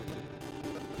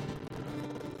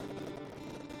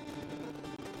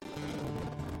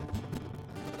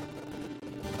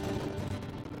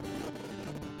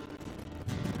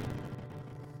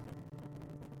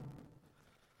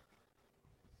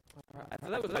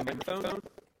that was my microphone.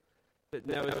 But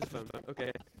no, it's a phone.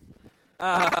 Okay.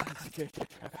 I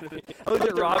looked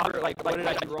at Robert like, what did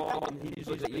I do wrong? And he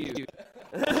usually looks at you.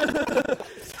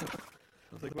 So,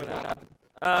 I was like, what happened?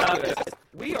 Anyways,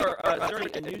 we are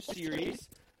starting a new series.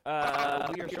 We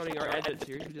are starting our Advent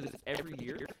series. We do this every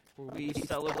year, where we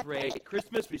celebrate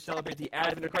Christmas. We celebrate the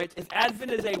Advent of Christ. If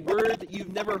Advent is a word that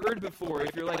you've never heard before,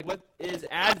 if you're like, what is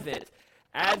Advent?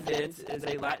 Advent is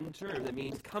a Latin term that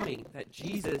means coming, that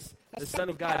Jesus, the Son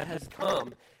of God, has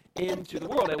come into the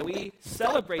world. And we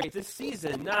celebrate this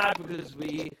season not because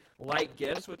we like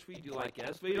gifts, which we do like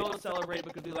gifts. We don't celebrate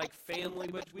because we like family,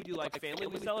 which we do like family.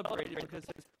 We celebrate it because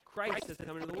Christ has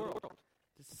come into the world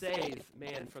to save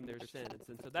man from their sins.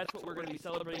 And so that's what we're going to be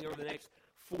celebrating over the next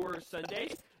 4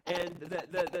 Sundays. And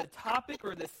the topic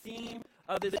or the theme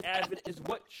of this Advent is,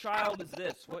 what child is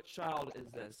this? What child is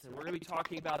this? And we're going to be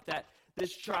talking about that.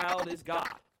 This child is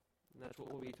God. And that's what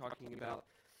we'll be talking about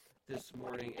this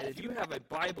morning. And if you have a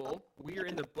Bible, we are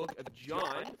in the book of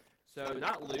John. So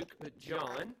not Luke, but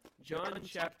John. John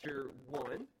chapter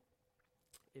 1.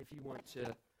 If you want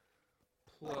to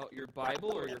pull out your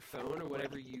Bible or your phone or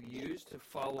whatever you use to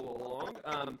follow along.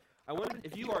 I wonder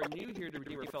if you are new here to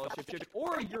Redeemer Fellowship Church,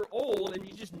 or you're old and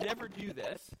you just never do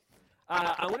this,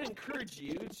 I want to encourage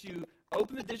you to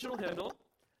open the digital hymnal.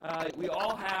 We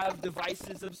all have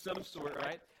devices of some sort,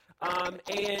 right?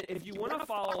 And if you want to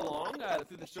follow along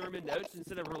through the sermon notes,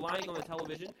 instead of relying on the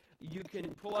television, you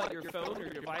can pull out your phone or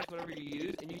your device, whatever you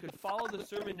use, and you can follow the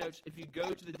sermon notes if you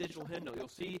go to the digital hymnal. You'll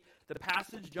see the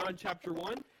passage, John chapter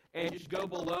 1, and just go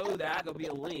below that. There'll be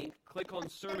a link. Click on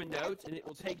sermon notes, and it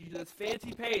will take you to this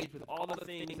fancy page with all the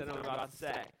things that I'm about to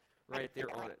say right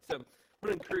there on it. So I want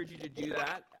to encourage you to do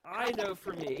that. I know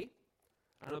for me,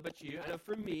 I don't know about you, I know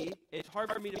for me, it's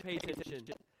hard for me to pay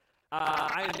attention.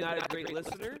 I am not a great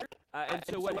listener, and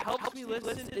so what helps me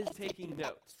listen is taking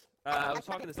notes. I was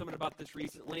talking to someone about this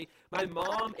recently. My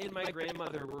mom and my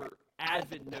grandmother were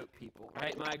avid note people,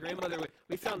 right? My grandmother,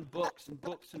 we found books and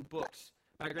books and books.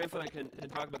 My grandfather can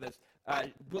talk about this.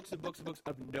 Books and books and books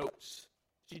of notes.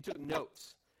 She took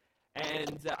notes.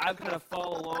 And I've kind of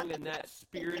followed along in that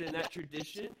spirit and that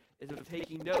tradition is of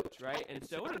taking notes, right? And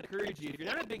so I want to encourage you, if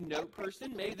you're not a big note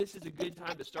person, maybe this is a good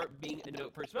time to start being a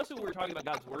note person, especially when we're talking about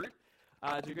God's Word.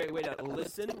 It's a great way to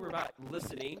listen. We're about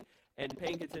listening and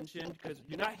paying attention, because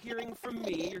you're not hearing from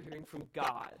me, you're hearing from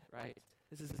God, right?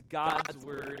 This is God's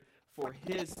Word for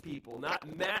His people,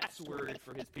 not Matt's word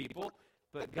for his people,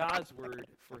 but God's word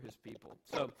for His people.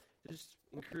 So just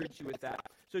encourage you with that.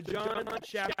 So John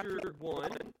chapter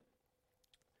 1,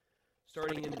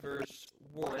 starting in verse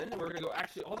 1. We're going to go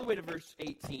actually all the way to verse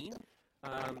 18.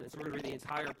 And so we're going to read the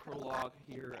entire prologue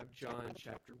here of John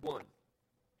chapter 1.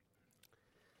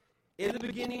 In the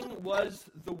beginning was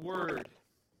the Word,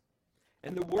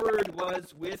 and the Word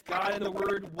was with God, and the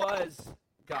Word was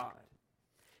God.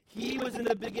 He was in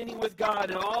the beginning with God,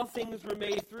 and all things were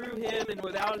made through Him, and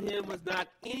without Him was not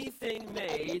anything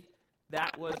made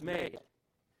that was made.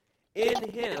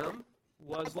 In Him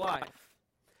was life,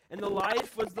 and the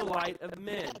life was the light of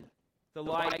men. The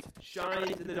light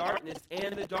shines in the darkness,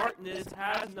 and the darkness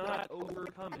has not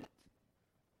overcome it.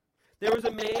 There was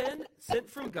a man sent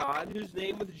from God whose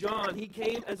name was John. He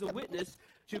came as a witness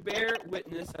to bear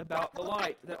witness about the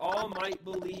light, that all might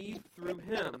believe through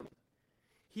him.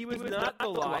 He was not the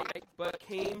light, but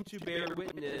came to bear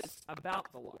witness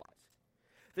about the light.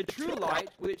 The true light,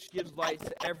 which gives light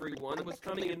to everyone, was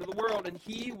coming into the world, and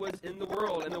he was in the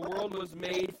world, and the world was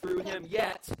made through him,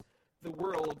 yet the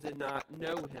world did not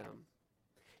know him.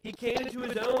 He came to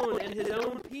his own, and his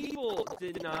own people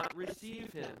did not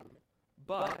receive him.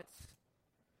 But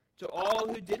to all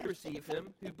who did receive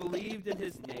him, who believed in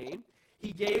his name,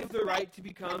 he gave the right to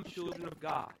become children of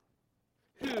God,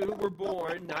 who were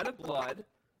born not of blood,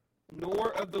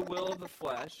 nor of the will of the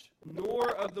flesh, nor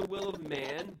of the will of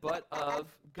man, but of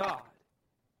God.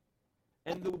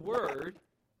 And the Word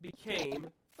became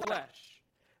flesh,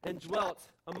 and dwelt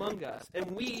among us. And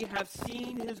we have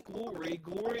seen his glory,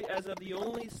 glory as of the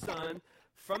only Son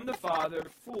from the Father,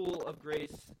 full of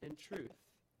grace and truth.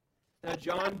 Now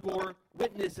John bore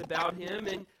witness about him,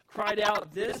 and cried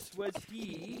out, "This was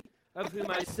he of whom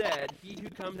I said, he who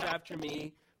comes after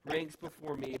me ranks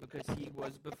before me, because he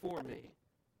was before me.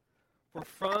 For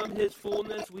from his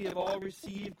fullness we have all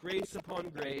received grace upon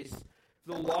grace.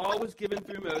 The law was given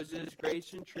through Moses,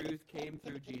 grace and truth came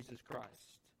through Jesus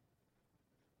Christ.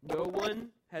 No one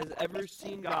has ever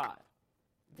seen God,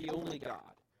 the only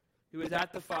God, who is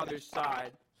at the Father's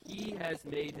side. He has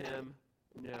made him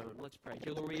known." Let's pray.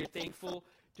 Dear Lord, we are thankful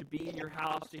to be in your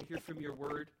house, to hear from your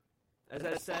word. As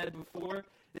I said before,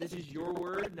 this is your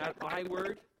word, not my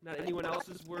word, not anyone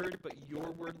else's word, but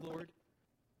your word, Lord.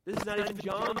 This is not even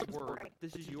John's word.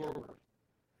 This is your word.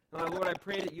 Now, Lord, I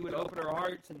pray that you would open our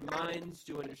hearts and minds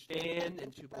to understand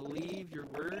and to believe your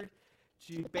word,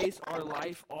 to base our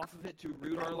life off of it, to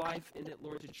root our life in it,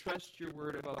 Lord, to trust your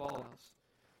word above all else.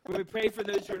 Lord, we pray for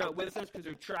those who are not with us because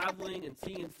they're traveling and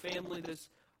seeing family this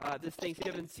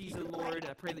Thanksgiving season, Lord.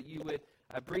 I pray that you would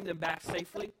bring them back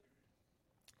safely.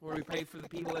 Lord, we pray for the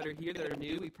people that are here that are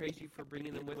new. We praise you for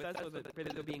bringing them with us. Lord, I pray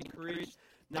that they'll be encouraged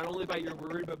not only by your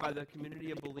word, but by the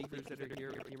community of believers that are here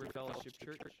at Redeemer Fellowship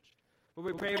Church.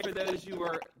 Lord, we pray for those who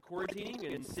are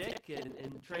quarantining and sick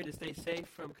and trying to stay safe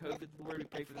from COVID. Lord, we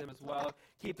pray for them as well.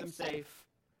 Keep them safe.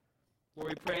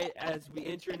 Lord, we pray as we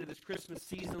enter into this Christmas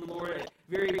season, Lord,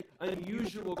 a very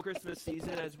unusual Christmas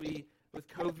season with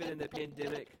COVID and the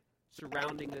pandemic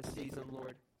surrounding this season,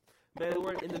 Lord. May,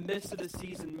 Lord, in the midst of the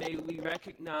season, may we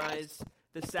recognize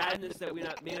the sadness that we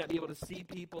may not be able to see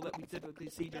people that we typically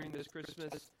see during this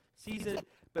Christmas season,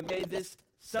 but may this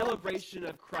celebration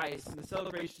of Christ and the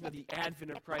celebration of the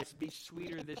advent of Christ be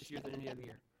sweeter this year than any other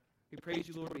year. We praise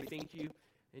you, Lord. We thank you.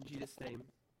 In Jesus' name,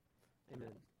 amen.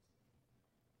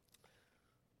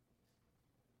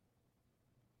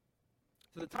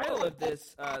 So the title of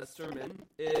this sermon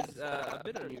is a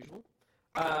bit unusual.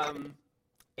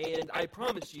 And I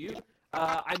promise you,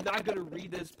 I'm not going to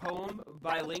read this poem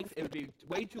by length. It would be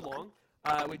way too long.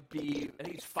 It would be, I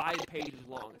think it's 5 pages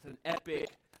long. It's an epic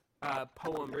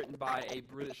poem written by a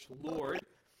British lord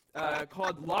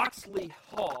called Locksley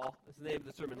Hall. That's the name of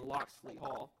the sermon, Locksley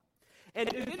Hall. And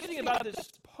what's interesting about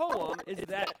this poem is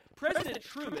that President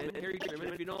Truman, Harry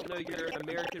Truman, if you don't know your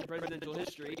American presidential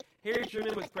history, Harry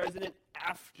Truman was president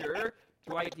after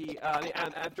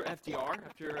after FDR,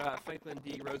 after Franklin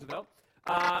D. Roosevelt.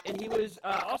 And he was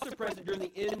also president during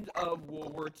the end of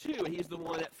World War II. He's the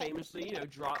one that famously,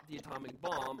 dropped the atomic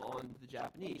bomb on the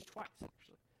Japanese twice,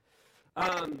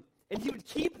 actually. And he would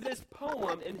keep this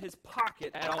poem in his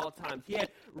pocket at all times. He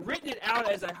had written it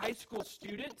out as a high school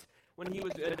student when he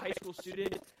was a high school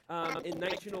student in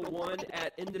 1901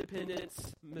 at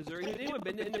Independence, Missouri. Has anyone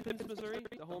been to Independence, Missouri,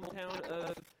 the hometown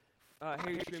of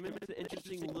Harry Truman? It's an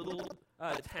interesting little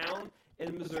town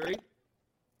in Missouri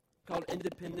called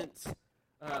Independence.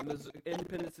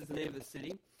 Independence is the name of the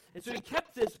city. And so he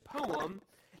kept this poem,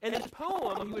 and this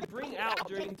poem he would bring out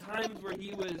during times where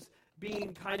he was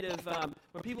being kind of,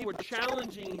 when people were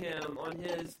challenging him on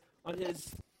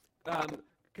his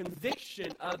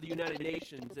conviction of the United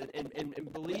Nations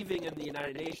and believing in the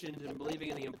United Nations and believing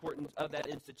in the importance of that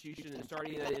institution and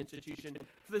starting that institution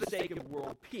for the sake of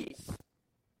world peace.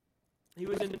 He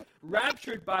was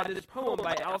enraptured by this poem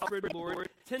by Alfred Lord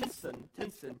Tennyson,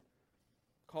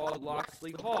 called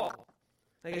Locksley Hall.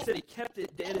 Like I said, he kept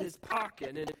it in his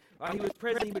pocket, and he was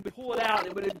president, he would pull it out, and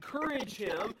it would encourage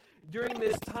him during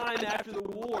this time after the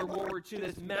war, World War II,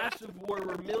 this massive war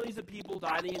where millions of people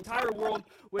died. The entire world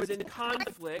was in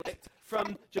conflict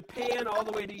from Japan all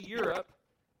the way to Europe,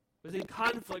 was in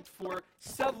conflict for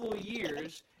several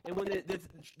years, and when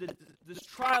this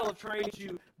trial of trying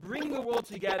to bring the world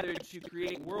together to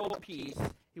create world peace,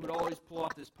 he would always pull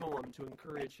out this poem to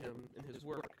encourage him in his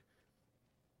work.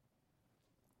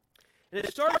 And it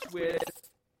starts with,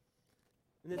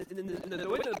 and the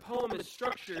way that the poem is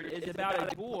structured is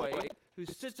about a boy who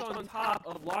sits on top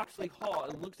of Locksley Hall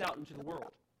and looks out into the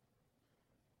world.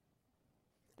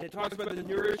 And it talks about the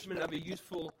nourishment of a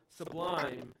youthful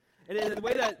sublime. And the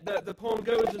way that the poem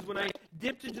goes is, when I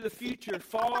dipped into the future,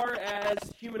 far as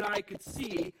human eye could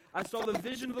see, I saw the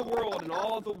vision of the world and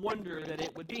all the wonder that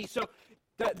it would be. So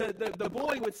the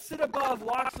boy would sit above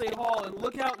Locksley Hall and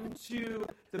look out into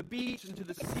the beach, into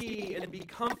the sea, and be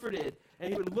comforted.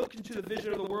 And he would look into the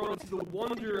vision of the world, into the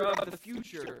wonder of the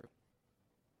future.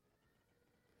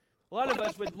 A lot of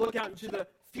us would look out into the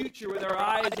future with our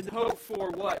eyes and hope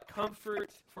for what? Comfort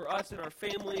for us and our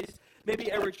families. Maybe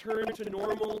a return to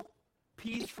normal,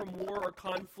 peace from war or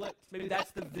conflict. Maybe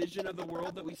that's the vision of the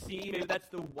world that we see. Maybe that's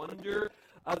the wonder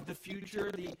of the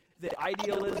future, the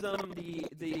idealism,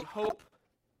 the hope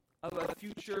of a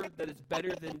future that is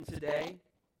better than today.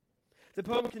 The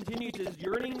poem continues as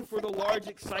yearning for the large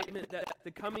excitement that the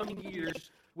coming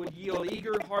years would yield,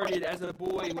 eager-hearted as a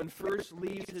boy when first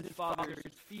leaves his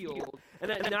father's field. And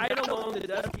at night along the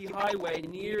dusky highway,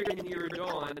 near and nearer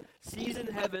dawn, sees in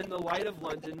heaven the light of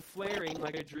London flaring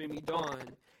like a dreamy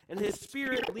dawn. And his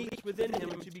spirit leaps within him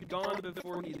to be gone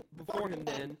before him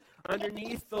then.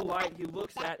 Underneath the light he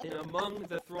looks at and among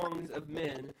the throngs of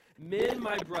men. Men,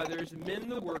 my brothers, men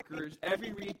the workers,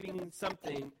 every reaping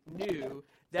something new,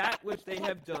 that which they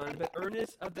have done, but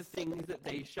earnest of the things that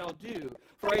they shall do.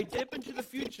 For I dip into the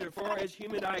future, far as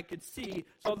human eye could see,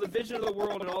 saw the vision of the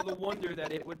world and all the wonder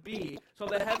that it would be. Saw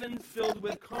the heavens filled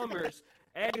with commerce,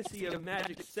 ecstasy of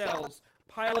magic cells,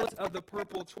 pilots of the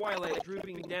purple twilight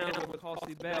drooping down over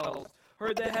costly bells,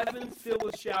 heard the heavens fill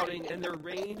with shouting, and there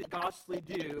rained ghostly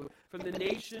dew from the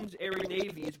nation's airy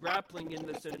navies grappling in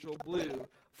the central blue.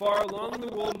 Far along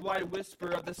the worldwide whisper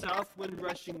of the south wind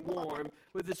rushing warm,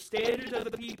 with the standards of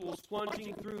the peoples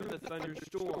plunging through the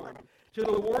thunderstorm. Till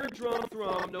the war drum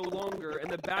thrummed no longer, and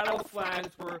the battle flags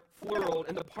were furled,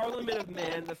 in the parliament of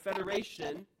man, the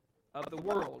federation of the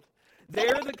world.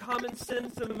 There the common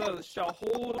sense of most shall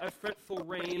hold a fretful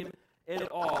reign in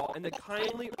it all, and the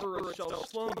kindly earth shall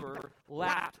slumber,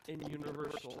 lapped in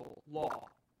universal law.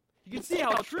 You can see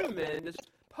how Truman, this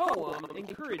poem,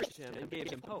 encouraged him and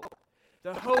gave him hope.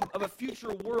 The hope of a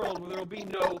future world where there will be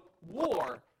no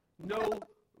war, no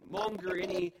longer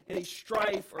any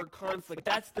strife or conflict.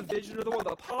 That's the vision of the world.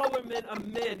 The parliament of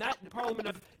men, not the parliament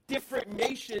of different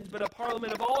nations, but a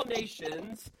parliament of all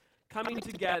nations coming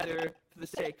together for the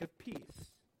sake of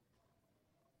peace.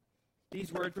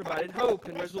 These words provided hope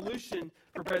and resolution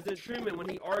for President Truman when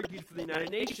he argued for the United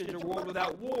Nations, a world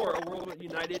without war, a world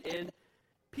united in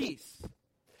peace.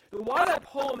 But why that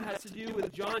poem has to do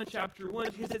with John chapter 1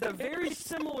 is it's a very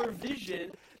similar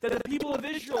vision that the people of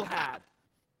Israel had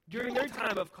during their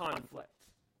time of conflict.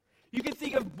 You can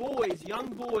think of boys, young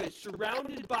boys,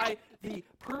 surrounded by the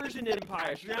Persian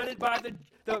Empire, surrounded by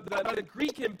the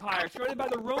Greek Empire, surrounded by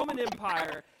the Roman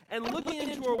Empire, and looking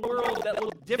into a world that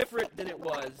looked different than it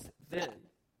was then.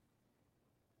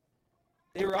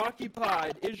 They were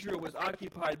occupied, Israel was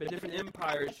occupied by different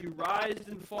empires who rise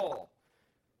and fall.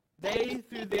 They,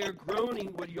 through their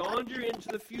groaning, would yonder into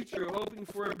the future, hoping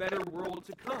for a better world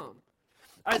to come.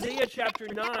 Isaiah chapter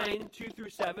 9, 2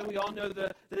 through 7, we all know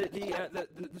the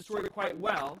story quite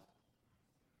well.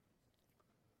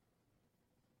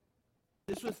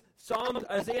 This was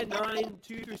Isaiah 9,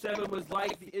 2 through 7 was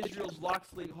like the Israel's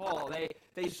Locksley Hall.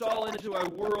 They saw into a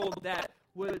world that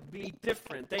would be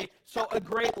different. They saw a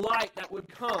great light that would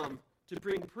come to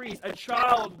bring peace. A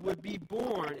child would be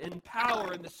born in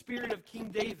power in the spirit of King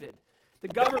David. The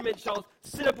government shall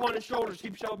sit upon his shoulders.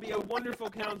 He shall be a wonderful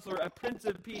counselor, a prince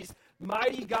of peace,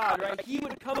 mighty God, right? He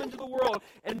would come into the world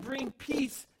and bring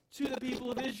peace to the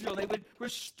people of Israel. They would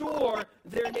restore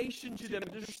their nation to them,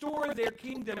 restore their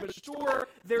kingdom, restore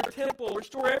their temple,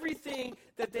 restore everything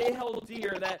that they held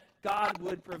dear, that God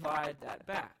would provide that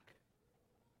back.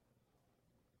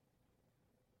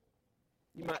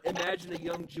 You might imagine a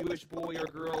young Jewish boy or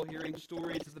girl hearing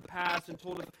stories of the past and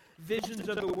told of visions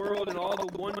of the world and all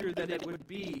the wonder that it would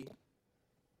be.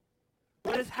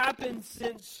 What has happened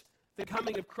since the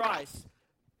coming of Christ?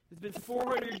 It's been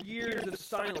 400 years of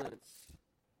silence.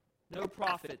 No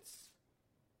prophets,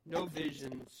 no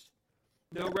visions,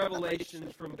 no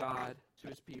revelations from God to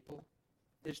his people,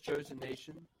 his chosen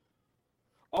nation.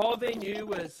 All they knew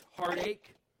was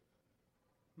heartache,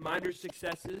 minor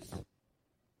successes,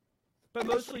 but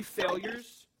mostly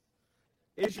failures.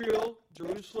 Israel,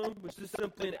 Jerusalem, was just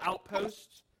simply an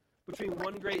outpost between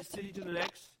one great city to the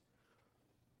next,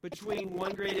 between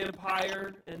one great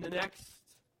empire and the next.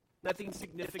 Nothing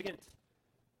significant,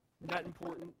 not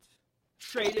important.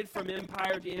 Traded from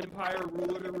empire to empire,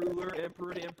 ruler to ruler,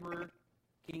 emperor to emperor,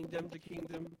 kingdom to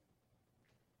kingdom.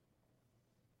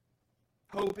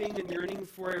 Hoping and yearning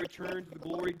for a return to the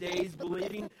glory days,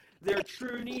 believing their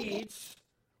true needs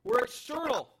were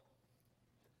external.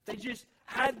 They just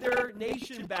had their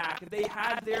nation back. They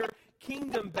had their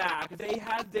kingdom back. They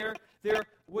had their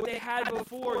what they had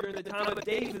before during the time of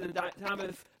David and the time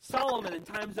of Solomon and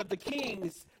times of the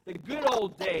kings, the good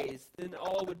old days. Then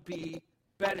all would be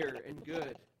better and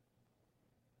good.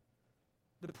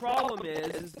 The problem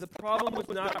is the problem was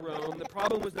not Rome. The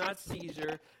problem was not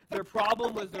Caesar. Their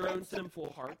problem was their own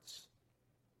sinful hearts.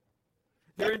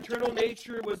 Their internal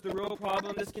nature was the real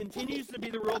problem. This continues to be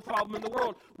the real problem in the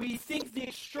world. We think the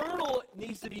external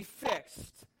needs to be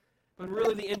fixed, but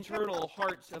really the internal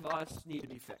hearts of us need to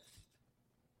be fixed.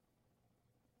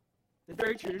 It's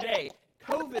very true today.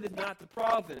 COVID is not the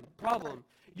problem.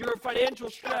 Your financial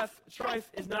strife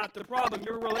is not the problem.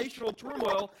 Your relational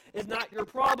turmoil is not your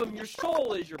problem. Your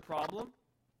soul is your problem.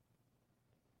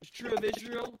 It's true of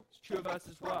Israel. It's true of us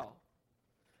as well.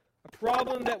 A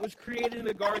problem that was created in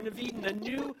the Garden of Eden. A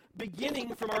new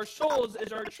beginning from our souls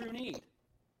is our true need.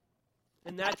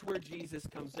 And that's where Jesus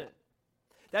comes in.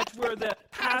 That's where the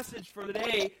passage for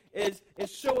today is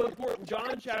so important.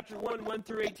 John chapter 1, 1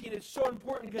 through 18 is so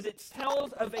important because it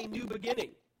tells of a new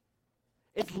beginning.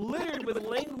 It's littered with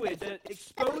language that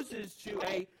exposes to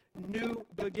a new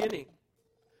beginning.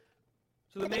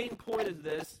 So the main point is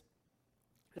this.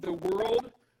 The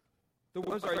Word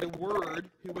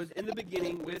who was in the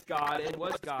beginning with God and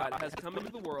was God has come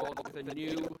into the world with a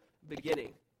new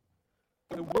beginning.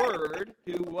 The Word,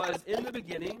 who was in the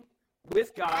beginning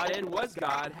with God and was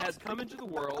God, has come into the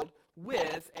world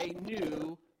with a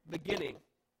new beginning.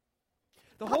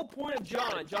 The whole point of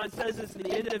John says this in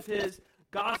the end of his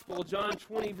gospel, John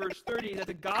 20, verse 30, that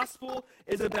the gospel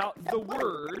is about the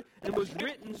Word and was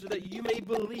written so that you may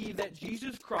believe that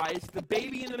Jesus Christ, the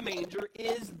baby in the manger,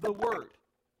 is the Word.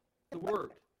 The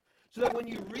Word. So that when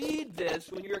you read this,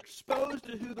 when you're exposed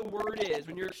to who the Word is,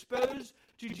 when you're exposed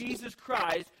to Jesus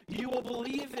Christ, you will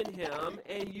believe in Him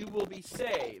and you will be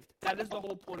saved. That is the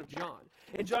whole point of John.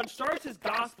 And John starts his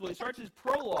gospel, he starts his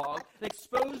prologue,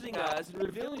 exposing us and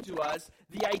revealing to us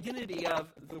the identity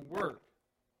of the Word.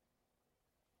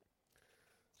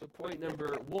 So point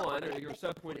number 1, or your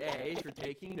subpoint A, if you're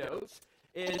taking notes,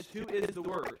 is who is the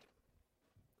Word?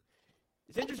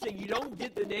 It's interesting, you don't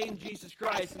get the name Jesus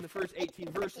Christ in the first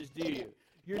 18 verses, do you?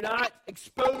 You're not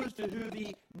exposed to who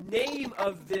the name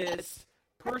of this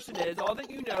person is. All that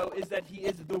you know is that He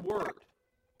is the Word.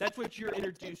 That's what you're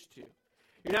introduced to.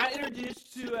 You're not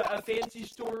introduced to a fancy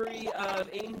story of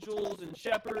angels and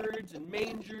shepherds and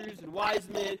mangers and wise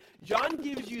men. John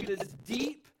gives you this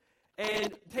deep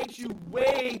and takes you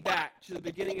way back to the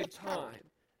beginning of time.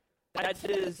 That's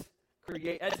his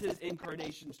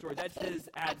incarnation story. That's his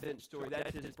advent story.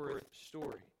 That's his birth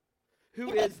story.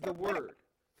 Who is the Word?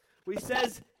 Well, he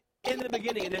says, in the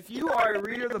beginning. And if you are a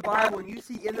reader of the Bible and you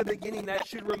see in the beginning, that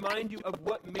should remind you of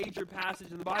what major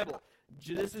passage in the Bible?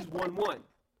 Genesis 1:1.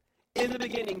 In the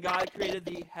beginning, God created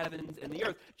the heavens and the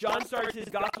earth. John starts his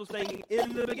gospel saying,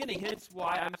 in the beginning. Hence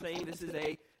why I'm saying this is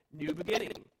a new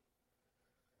beginning.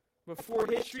 Before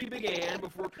history began,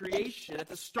 before creation, at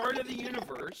the start of the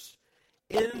universe,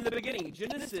 in the beginning.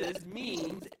 Genesis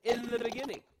means in the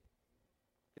beginning.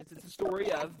 It's the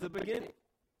story of the beginning.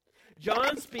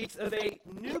 John speaks of a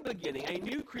new beginning, a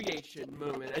new creation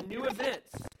moment, a new event.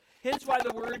 Hence why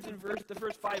the words in the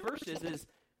first 5 verses is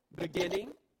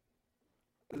beginning,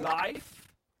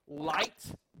 life, light,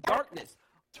 darkness.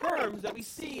 Terms that we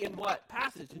see in what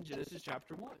passage in Genesis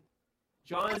chapter 1.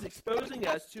 John is exposing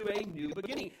us to a new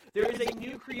beginning. There is a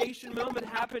new creation moment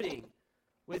happening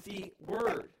with the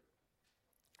Word.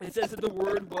 It says that the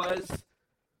Word was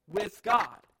with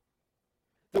God.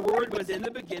 The Word was in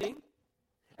the beginning.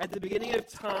 At the beginning of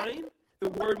time, the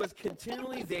Word was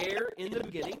continually there in the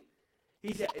beginning.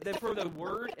 For the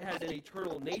Word has an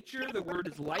eternal nature. The Word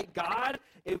is like God.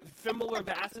 Similar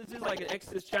passages like in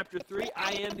Exodus chapter 3,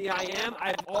 I am the I am.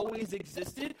 I've always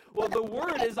existed. Well, the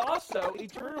Word is also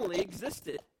eternally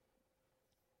existed.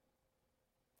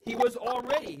 He was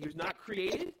not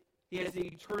created. He has an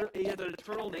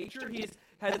eternal nature. He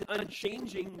has an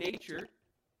unchanging nature.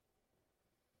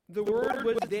 The Word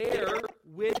was there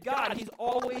with God. He's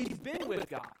always been with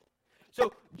God.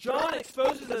 So John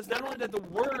exposes us not only that the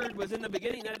Word was in the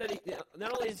beginning,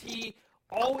 not only is He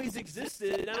always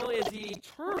existed, not only is He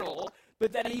eternal,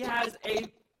 but that He has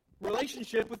a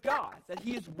relationship with God, that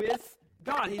He is with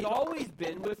God. He's always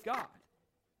been with God.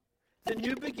 The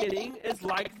new beginning is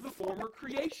like the former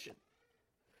creation.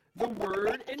 The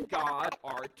Word and God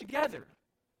are together,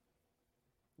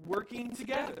 working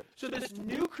together. So this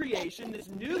new creation, this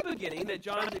new beginning that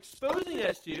John's exposing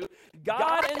us to,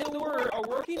 God and the Word are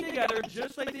working together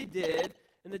just like they did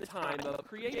in the time of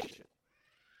creation.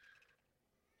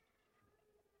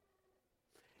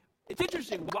 It's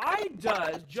interesting. Why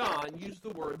does John use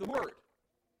the Word?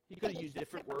 He could have used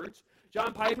different words.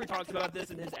 John Piper talks about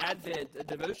this in his Advent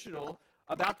devotional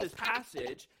about this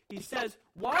passage. He says,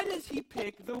 why does he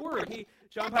pick the Word?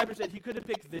 John Piper said he could have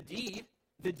picked the deed.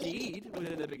 The deed was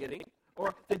in the beginning,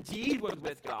 or the deed was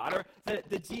with God, or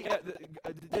the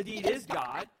deed is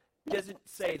God. He doesn't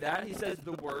say that. He says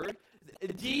the Word. The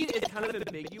deed is kind of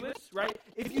ambiguous, right?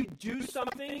 If you do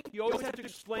something, you always have to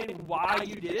explain why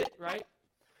you did it, right?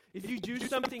 If you do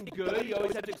something good, you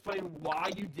always have to explain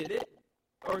why you did it.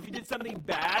 Or if you did something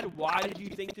bad, why did you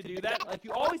think to do that? Like,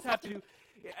 you always have to.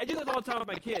 I do this all the time with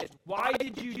my kids. Why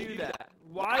did you do that?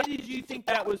 Why did you think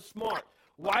that was smart?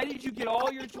 Why did you get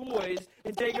all your toys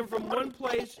and take them from one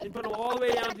place and put them all the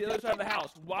way down to the other side of the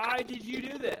house? Why did you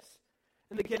do this?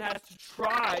 And the kid has to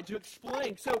try to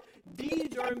explain. So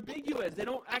deeds are ambiguous. They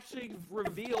don't actually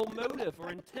reveal motive or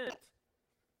intent.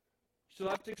 So you'll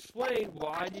have to explain,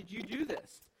 why did you do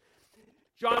this?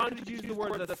 John could use the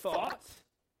word the thoughts.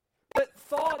 But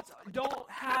thoughts don't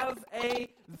have a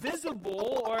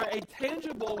visible or a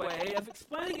tangible way of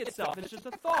explaining itself. It's just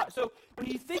a thought. So when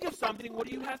you think of something, what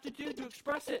do you have to do to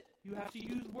express it? You have to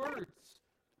use words.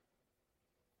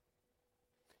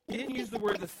 He didn't use the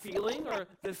word the feeling, or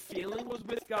the feeling was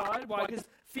with God. Why? Because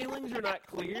feelings are not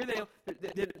clear.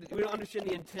 We don't understand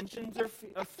the intentions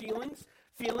of feelings.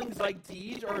 Feelings like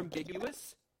deeds are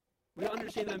ambiguous. We don't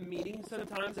understand the meaning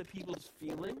sometimes of people's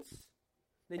feelings.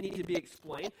 They need to be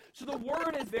explained. So the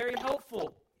Word is very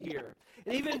helpful here.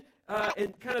 And even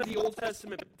in kind of the Old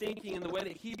Testament thinking and the way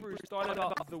that Hebrews thought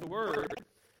about the Word,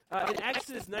 in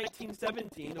Exodus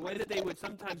 19:17, the way that they would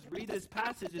sometimes read this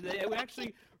passage is they would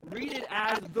actually read it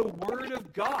as the Word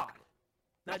of God.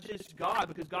 Not just God,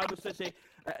 because God was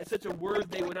such a word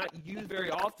they would not use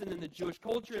very often in the Jewish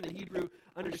culture and the Hebrew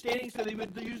understanding, so they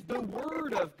would use the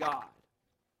Word of God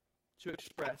to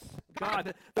express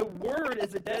God. The Word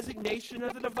is a designation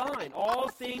of the divine. All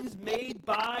things made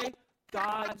by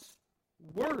God's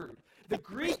Word. The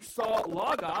Greeks saw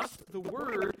logos, the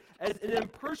Word, as an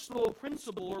impersonal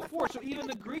principle or force. So even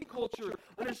the Greek culture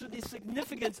understood the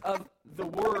significance of the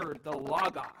Word, the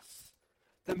logos,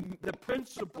 the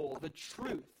principle, the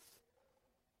truth.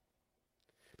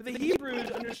 But the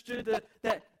Hebrews understood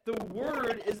that the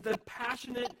Word is the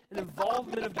passionate and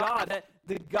involvement of God, that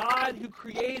the God who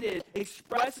created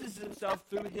expresses himself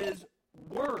through his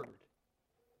Word.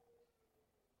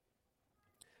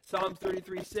 Psalm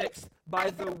 33:6, by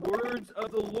the words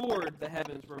of the Lord the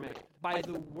heavens were made. By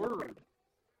the word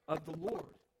of the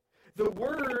Lord. The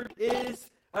Word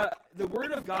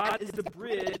of God is the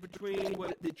bridge between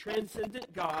the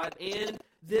transcendent God and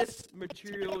this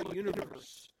material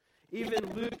universe.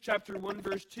 Even Luke chapter 1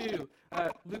 verse 2,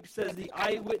 Luke says the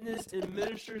eyewitness and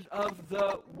ministers of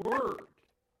the Word,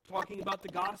 talking about the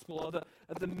gospel,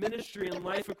 of the ministry and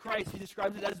life of Christ. He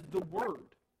describes it as the Word.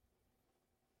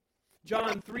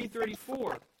 John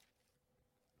 3:34.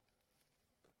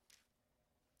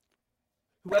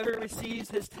 Whoever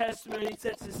receives his testimony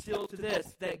sets his seal to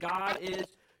this, that God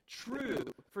is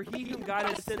true. For he whom God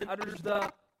has sent utters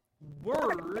the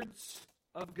words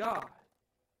of God.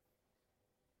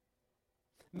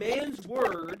 Man's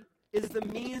word is the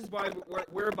means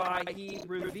whereby he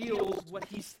reveals what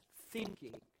he's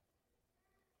thinking.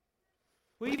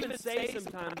 We even say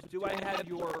sometimes, do I have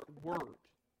your word?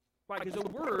 Why? Because a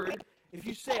word, if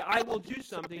you say, I will do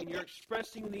something, you're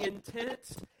expressing the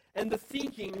intent and the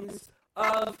thinkings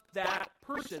of that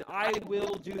person. I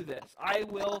will do this. I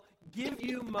will give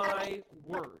you my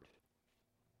word.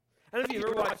 I don't know if you've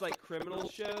ever watched like criminal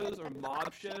shows or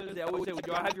mob shows. They always say, well,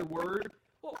 do I have your word?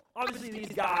 Well, obviously these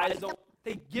guys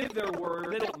they give their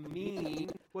word. They don't mean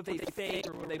what they think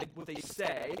or what they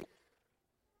say.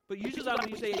 But usually when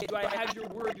you say, do I have your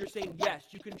word, you're saying, yes,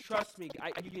 you can trust me.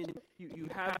 You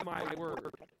have my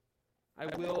word. I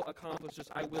will accomplish this.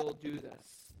 I will do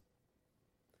this.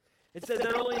 It says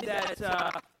not only that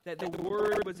the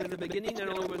Word was in the beginning, not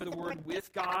only was the Word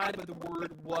with God, but the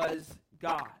Word was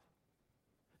God.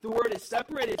 The Word is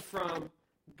separated from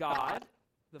God,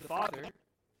 the Father,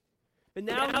 but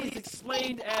now he's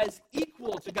explained as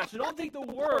equal to God. So don't think the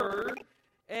Word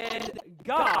and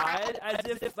God as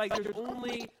if like there's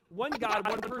only one God,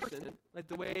 one person, like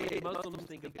the way Muslims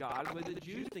think of God, the way the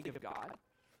Jews think of God.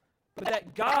 But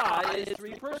that God is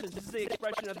three persons. This is the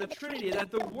expression of the Trinity, that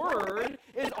the Word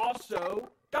is also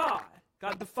God.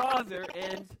 God the Father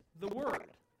and the Word.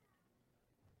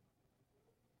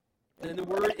 And the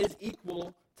Word is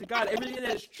equal to God. Everything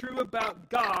that is true about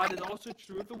God is also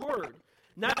true of the Word.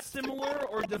 Not similar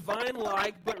or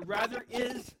divine-like, but rather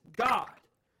is God.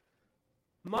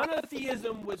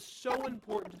 Monotheism was so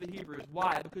important to the Hebrews.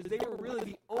 Why? Because they were really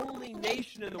the only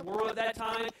nation in the world at that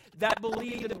time that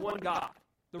believed in one God.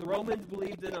 The Romans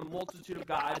believed in a multitude of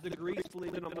gods. The Greeks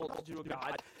believed in a multitude of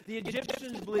gods. The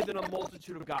Egyptians believed in a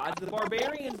multitude of gods. The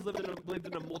barbarians believed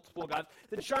in a multiple gods.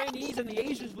 The Chinese and the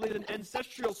Asians believed in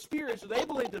ancestral spirits, so they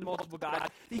believed in multiple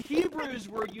gods. The Hebrews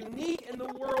were unique in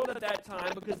the world at that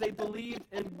time because they believed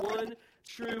in one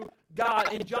true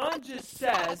God. And John just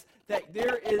says that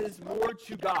there is more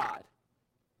to God.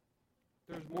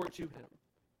 There's more to him.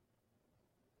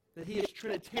 That he is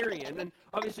Trinitarian. And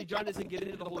obviously John doesn't get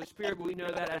into the Holy Spirit, but we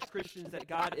know that as Christians that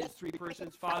God is three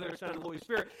persons, Father, Son, and Holy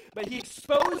Spirit. But he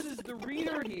exposes the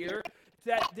reader here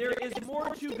that there is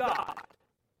more to God.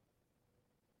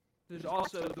 There's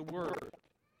also the Word.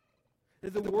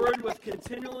 That the Word was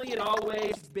continually and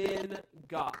always been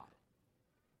God.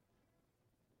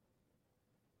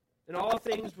 And all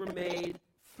things were made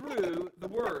through the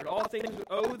Word. All things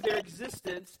owe their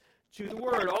existence to the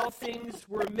Word. All things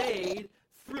were made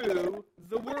through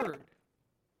the Word.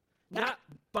 Not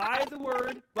by the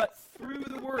Word, but through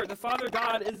the Word. The Father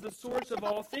God is the source of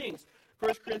all things.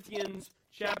 1 Corinthians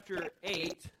chapter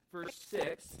 8, verse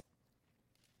 6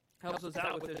 helps us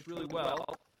out with this really well.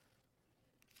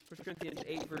 1 Corinthians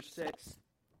 8, verse 6.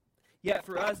 Yet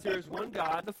for us there is one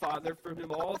God, the Father, from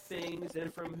whom all things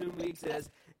and from whom we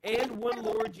exist, and one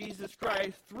Lord Jesus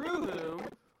Christ, through whom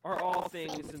are all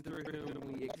things and through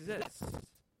whom we exist.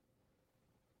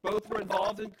 Both were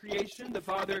involved in creation. The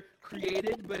Father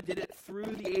created, but did it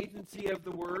through the agency of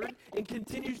the Word, and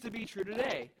continues to be true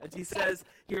today. As he says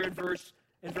here in verse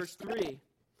 3,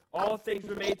 all things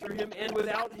were made through him, and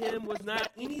without him was not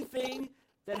anything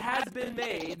that has been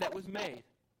made that was made.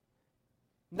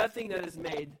 Nothing that is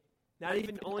made, not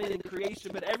even only in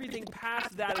creation, but everything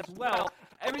past that as well.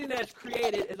 Everything that is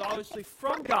created is obviously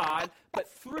from God, but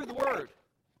through the Word.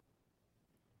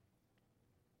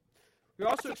 We're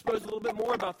also exposed a little bit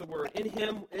more about the Word. In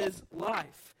him is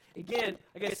life. Again,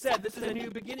 like I said, this is a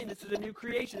new beginning. This is a new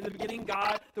creation. In the beginning,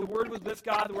 God, the Word was with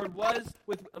God. The Word was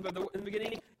with, in the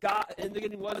beginning, God, in the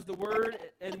beginning was the Word,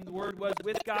 and the Word was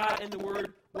with God, and the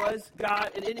Word was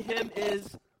God, and in him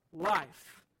is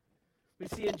life. We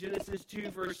see in Genesis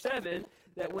 2, verse 7,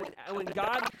 that when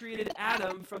God created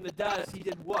Adam from the dust, he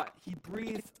did what? He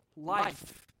breathed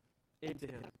life into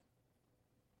him.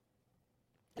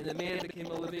 And the man became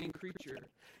a living creature.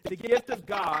 The gift of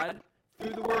God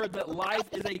through the Word, that life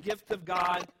is a gift of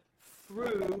God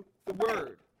through the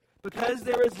Word. Because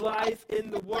there is life in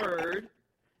the Word,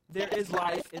 there is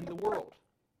life in the world.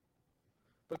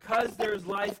 Because there is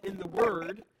life in the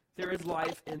Word, there is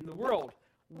life in the world.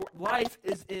 Life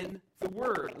is in the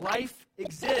Word. Life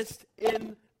exists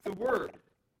in the Word.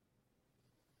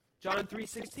 John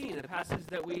 3:16, a passage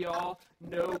that we all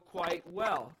know quite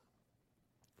well.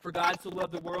 For God so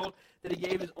loved the world that he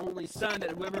gave his only Son,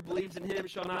 that whoever believes in him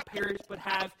shall not perish but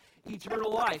have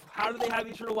eternal life. How do they have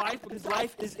eternal life? Because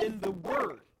life is in the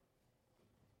Word.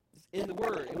 It's in the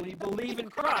Word. And when you believe in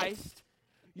Christ,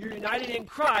 you're united in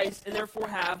Christ and therefore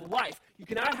have life. You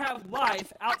cannot have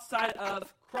life outside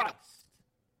of Christ.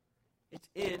 It's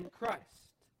in Christ.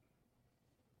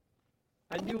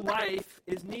 A new life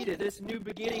is needed. This new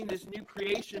beginning, this new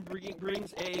creation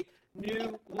brings a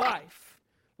new life,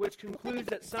 which concludes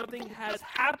that something has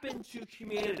happened to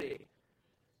humanity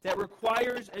that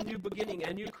requires a new beginning,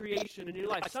 a new creation, a new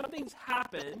life. Something's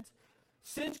happened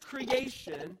since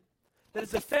creation that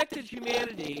has affected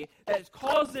humanity, that has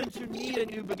caused them to need a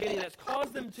new beginning, that's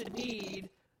caused them to need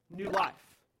new life.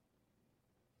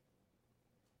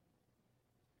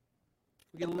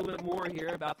 We get a little bit more here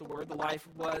about the Word. The life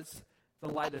was the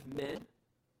light of men.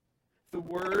 The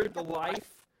Word, the life,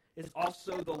 is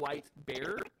also the light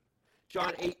bearer.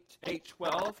 John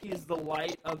 8:12, he is the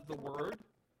light of the world.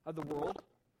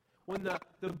 When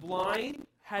the blind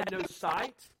had no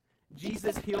sight,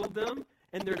 Jesus healed them,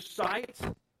 and their sight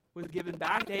was given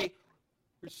back. They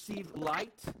received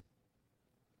light.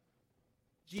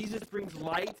 Jesus brings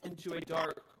light into a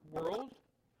dark world.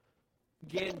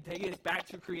 Again, taking us back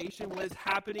to creation, what is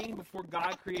happening before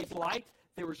God creates light?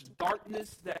 There was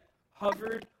darkness that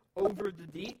hovered over the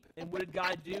deep. And what did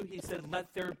God do? He said,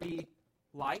 let there be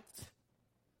light.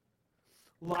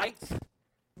 Light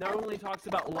not only talks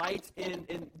about light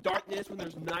in darkness, when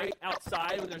there's night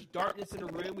outside, when there's darkness in a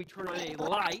room, we turn on a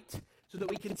light so that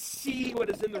we can see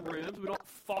what is in the room, so we don't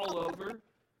fall over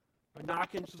or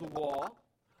knock into the wall.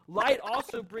 Light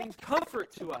also brings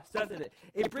comfort to us, doesn't it?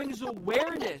 It brings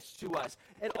awareness to us.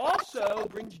 It also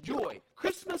brings joy.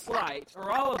 Christmas lights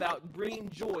are all about bringing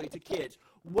joy to kids.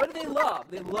 What do they love?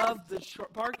 They love the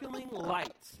sparkling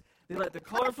lights. They like the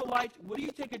colorful lights. What do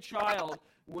you take a child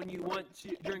when you want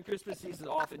to, during Christmas season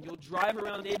often? You'll drive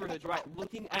around neighborhoods, right,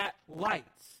 looking at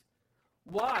lights.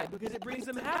 Why? Because it brings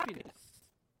them happiness.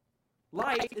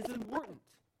 Light is important.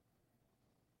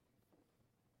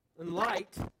 And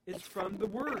light is from the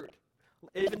Word.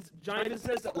 John even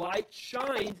says that light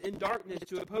shines in darkness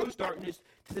to oppose darkness,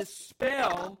 to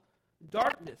dispel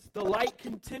darkness. The light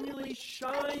continually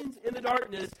shines in the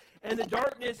darkness, and the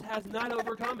darkness has not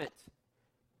overcome it.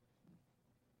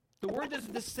 The Word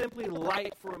doesn't just simply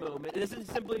light for a moment. It doesn't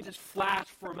simply just flash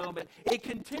for a moment. It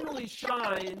continually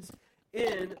shines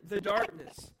in the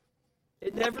darkness.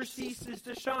 It never ceases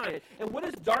to shine. And what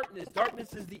is darkness?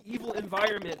 Darkness is the evil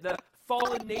environment, the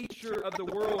fallen nature of the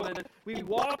world. And we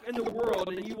walk in the world,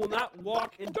 and you will not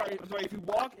walk in darkness. I'm sorry, if you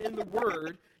walk in the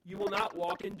Word, you will not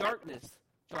walk in darkness,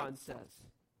 John says.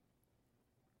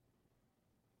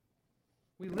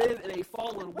 We live in a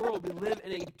fallen world. We live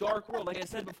in a dark world. Like I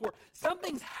said before,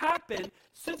 something's happened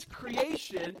since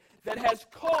creation that has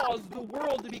caused the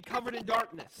world to be covered in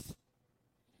darkness.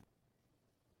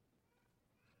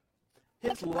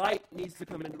 Hence, light needs to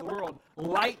come into the world.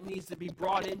 Light needs to be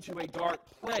brought into a dark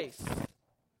place.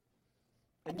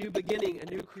 A new beginning, a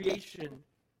new creation,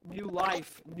 new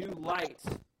life, new light.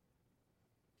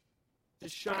 To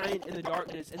shine in the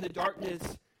darkness, and the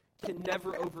darkness can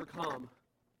never overcome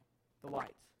the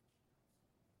light.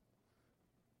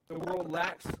 The world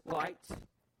lacks light.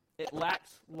 It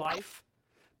lacks life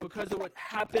because of what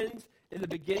happened in the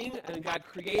beginning, and God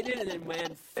created, and then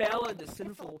man fell into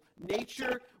sinful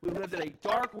nature. We live in a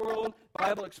dark world. The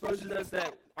Bible exposes us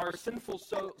that our sinful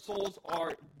souls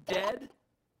are dead.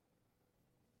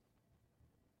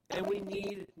 And we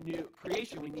need new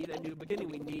creation. We need a new beginning.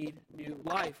 We need new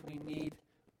life. We need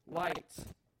light.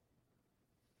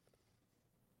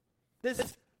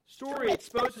 This story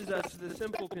exposes us to the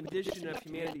simple condition of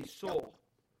humanity's soul.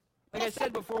 Like I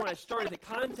said before when I started, the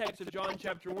context of John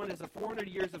chapter 1 is the 400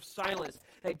 years of silence,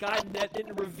 that God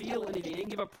didn't reveal anything. He didn't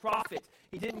give a prophet.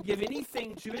 He didn't give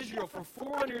anything to Israel for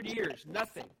 400 years,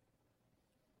 nothing,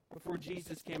 before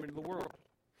Jesus came into the world.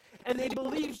 And they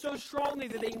believed so strongly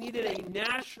that they needed a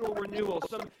national renewal,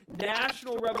 some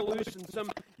national revolution, some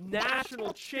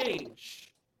national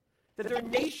change, that their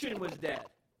nation was dead,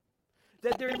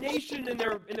 that their nation and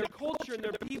their culture and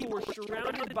their people were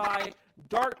surrounded by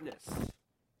darkness,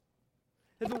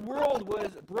 that the world was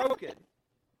broken.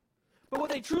 But what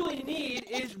they truly need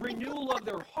is renewal of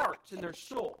their hearts and their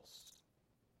souls.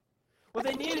 What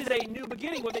they need is a new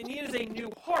beginning. What they need is a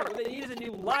new heart. What they need is a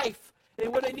new life.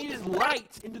 And what they need is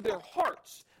light into their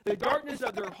hearts. The darkness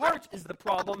of their hearts is the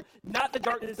problem, not the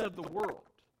darkness of the world.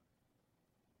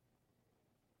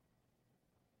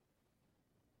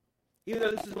 Even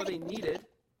though this is what they needed,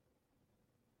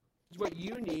 it's what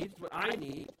you need, it's what I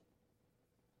need,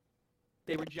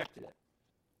 they rejected it.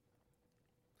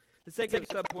 The second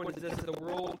subpoint is this: the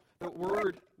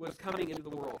word was coming into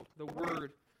the world. The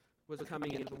word was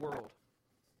coming into the world.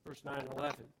 Verse 9 and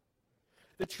 11.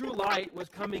 The true light was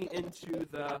coming into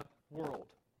the world.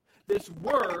 This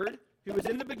word, who was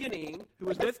in the beginning, who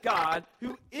was with God,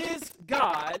 who is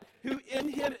God, who in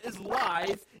him is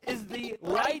life, is the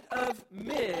light of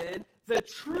men. The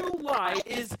true light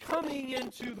is coming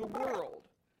into the world.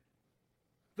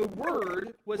 The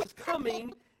word was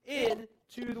coming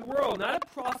into the world. Not a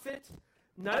prophet,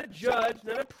 not a judge,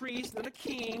 not a priest, not a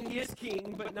king. He is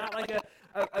king, but not like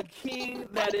a king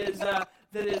that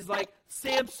is like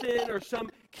Samson or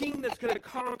some king that's going to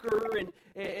conquer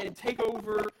and take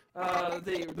over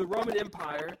the Roman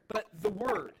Empire. But the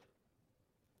Word,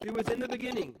 who was in the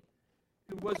beginning,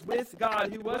 who was with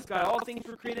God, who was God. All things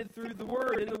were created through the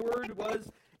Word, and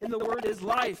the Word is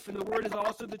life, and the Word is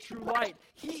also the true light.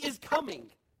 He is coming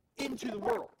into the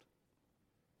world.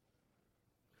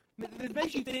 It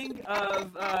makes you think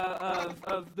of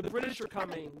the British are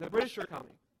coming. The British are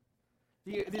coming.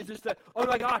 Oh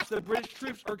my gosh, the British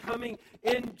troops are coming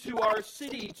into our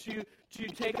city to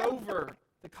take over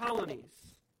the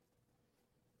colonies.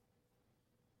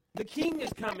 The King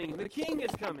is coming. The King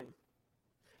is coming.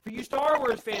 For you Star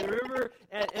Wars fans, remember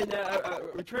in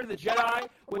Return of the Jedi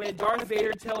when Darth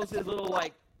Vader tells his little,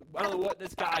 I don't know what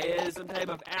this guy is, some type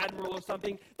of admiral or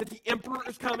something, that the Emperor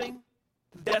is coming,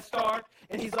 the Death Star,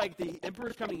 and he's like, the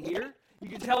Emperor's coming here? You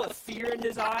can tell the fear in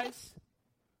his eyes.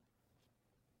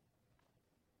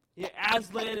 Yeah,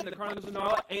 Aslan in the Chronicles of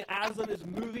Narnia, Aslan is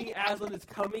moving, Aslan is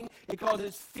coming. It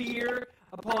causes fear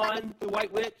upon the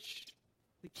White Witch.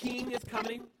 The King is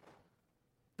coming.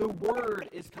 The Word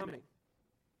is coming.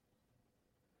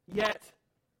 Yet,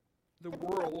 the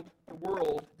world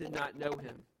did not know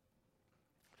him.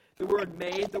 The Word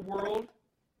made the world.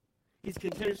 He's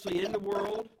continuously in the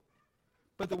world,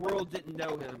 but the world didn't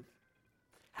know him.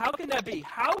 How can that be?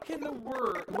 How can the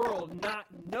world not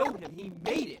know him? He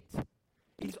made it.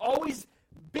 He's always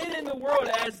been in the world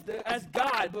as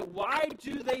God, but why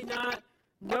do they not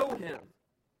know him?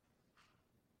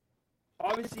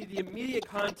 Obviously, the immediate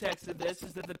context of this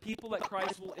is that the people that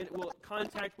Christ will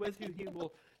contact with, who he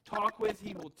will talk with,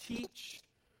 he will teach,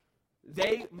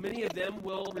 many of them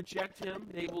will reject him.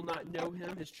 They will not know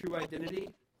him, his true identity.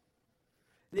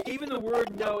 Even the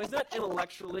word know is not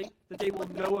intellectually that they will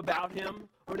know about him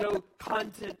or know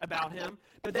content about him,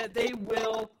 but that they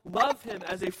will love him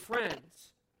as a friend,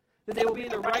 that they will be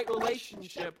in the right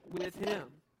relationship with him.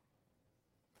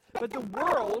 But the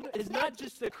world is not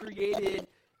just the created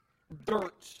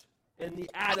dirt and the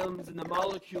atoms and the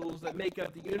molecules that make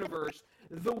up the universe.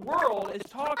 The world is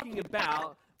talking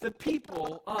about the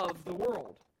people of the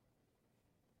world.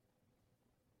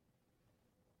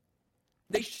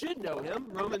 They should know him.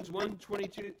 Romans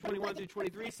 1:21 through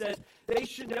 23 says they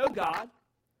should know God.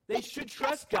 They should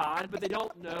trust God, but they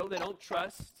don't know. They don't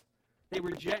trust. They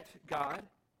reject God.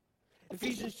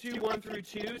 Ephesians 2:1 through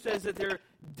 2 says that they're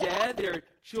dead. They're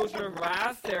children of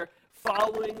wrath. They're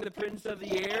following the prince of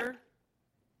the air,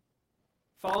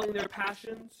 following their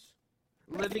passions,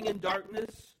 living in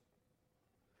darkness.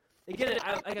 Again,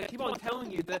 I keep on telling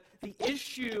you that the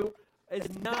issue is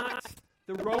not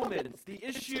the Romans. The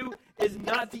issue is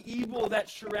not the evil that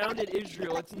surrounded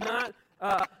Israel. It's not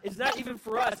even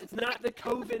for us. It's not the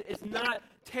COVID. It's not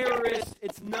terrorists.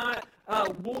 It's not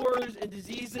wars and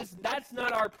diseases. That's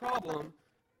not our problem.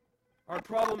 Our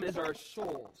problem is our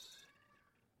souls.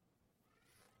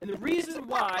 And the reason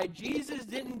why Jesus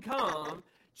didn't come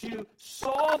to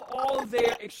solve all of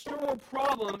their external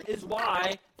problem is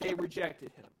why they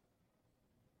rejected him.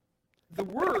 The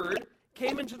Word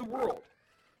came into the world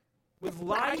with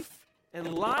life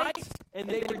and light, and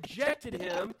they rejected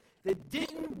him. They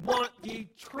didn't want the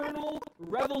eternal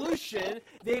revolution.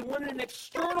 They wanted an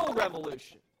external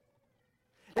revolution.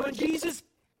 And when Jesus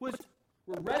was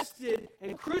arrested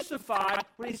and crucified,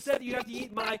 when he said, you have to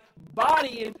eat my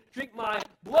body and drink my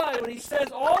blood, when he says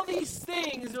all these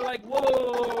things, they're like, whoa,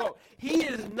 whoa, whoa, whoa. He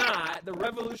is not the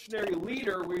revolutionary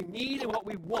leader we need and what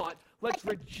we want. Let's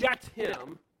reject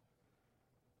him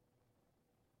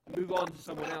and move on to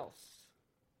someone else.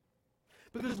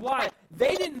 Because why?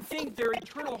 They didn't think their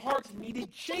eternal hearts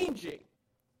needed changing.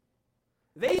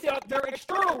 They thought their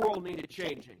external world needed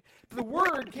changing. But the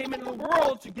Word came into the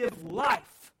world to give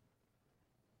life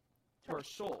to our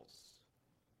souls.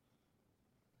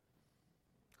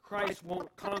 Christ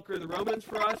won't conquer the Romans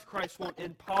for us. Christ won't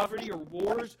end poverty or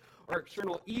wars or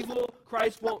external evil.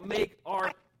 Christ won't make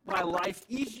my life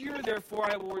easier.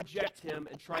 Therefore, I will reject him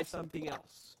and try something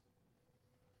else.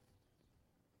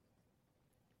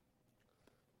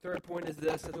 Third point is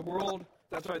this, that the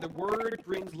Word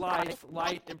brings life,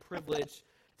 light, and privilege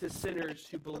to sinners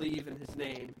who believe in his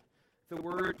name. The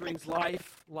Word brings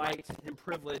life, light, and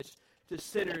privilege to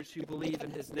sinners who believe in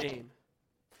his name.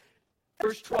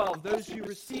 Verse 12, those who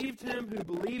received him, who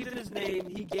believed in his name,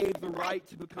 he gave the right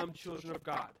to become children of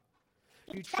God.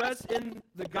 If you trust in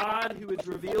the God who is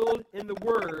revealed in the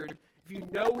Word, if you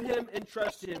know him and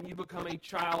trust him, you become a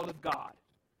child of God.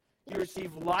 You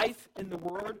receive life in the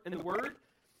Word,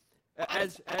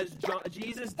 as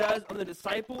Jesus does on the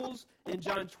disciples in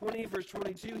John 20, verse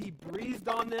 22. He breathed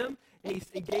on them, and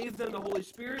he gave them the Holy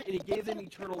Spirit, and he gave them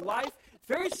eternal life.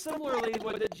 Very similarly,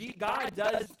 what God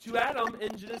does to Adam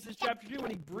in Genesis chapter 2,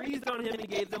 when he breathed on him, he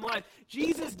gave them life.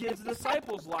 Jesus gives the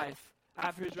disciples life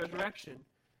after his resurrection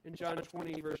in John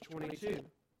 20, verse 22.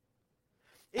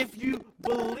 If you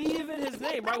believe in his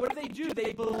name, right, what do?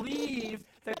 They believe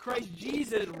that Christ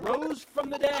Jesus rose from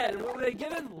the dead. And what were they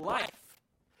given? Life.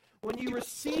 When you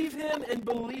receive him and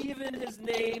believe in his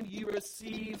name, you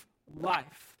receive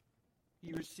life.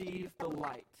 You receive the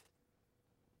light.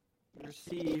 You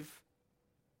receive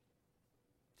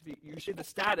the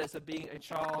status of being a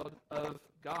child of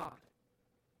God.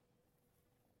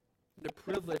 The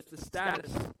privilege, the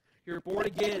status. You're born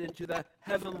again into the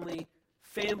heavenly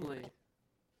family.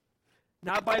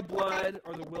 Not by blood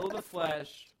or the will of the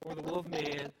flesh or the will of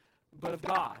man, but of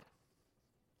God.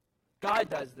 God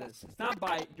does this. It's not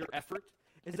by your effort.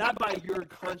 It's not by your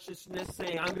consciousness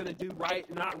saying, I'm going to do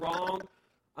right, not wrong.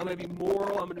 I'm going to be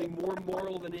moral. I'm going to be more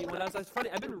moral than anyone else. That's funny.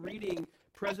 I've been reading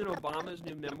President Obama's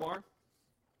new memoir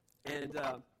and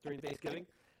during Thanksgiving.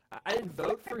 I didn't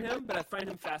vote for him, but I find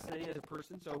him fascinating as a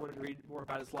person, so I wanted to read more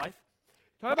about his life.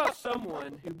 Talk about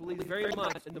someone who believes very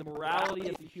much in the morality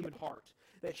of the human heart,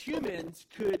 that humans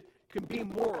could be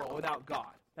moral without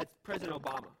God. That's President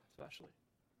Obama, especially.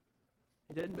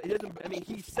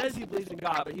 He says he believes in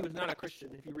God, but he was not a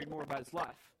Christian if you read more about his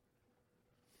life.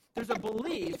 There's a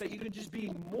belief that you can just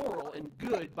be moral and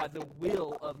good by the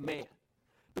will of man.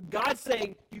 But God's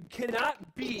saying you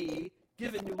cannot be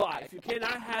given new life. You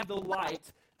cannot have the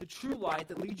light, the true light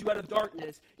that leads you out of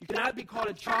darkness. You cannot be called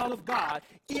a child of God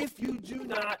if you do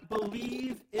not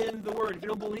believe in the Word, if you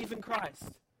don't believe in Christ.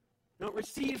 You don't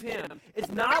receive him.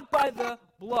 It's not by the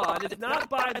blood. It's not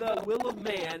by the will of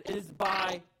man. It is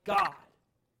by God.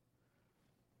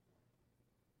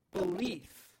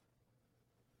 Belief.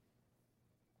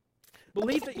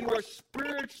 Belief that you are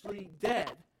spiritually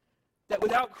dead, that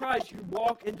without Christ you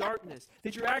walk in darkness,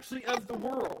 that you're actually of the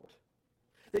world,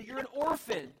 that you're an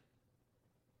orphan,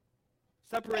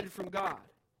 separated from God,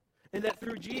 and that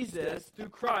through Jesus, through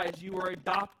Christ, you are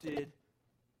adopted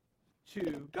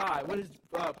to God. What is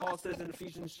Paul says in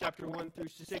Ephesians chapter 1 through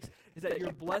 6 is that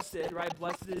you're blessed, right?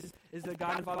 Blessed is the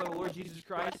God and Father of the Lord Jesus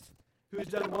Christ, who has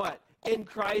done what? In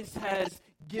Christ has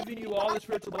given you all the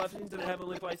spiritual blessings in the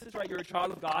heavenly places, right? You're a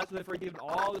child of God, so therefore given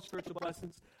all the spiritual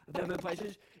blessings of the heavenly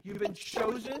places. You've been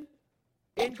chosen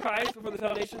in Christ before the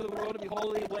foundation of the world to be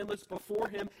holy and blameless before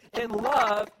him. In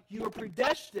love, you are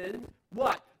predestined,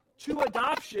 what? To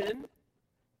adoption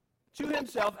to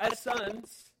himself as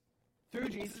sons through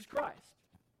Jesus Christ.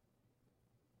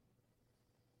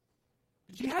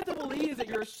 But you have to believe that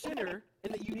you're a sinner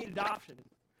and that you need adoption.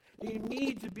 You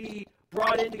need to be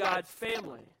brought into God's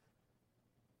family.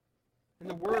 And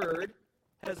the Word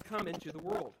has come into the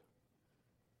world.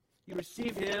 You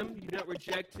receive him, you do not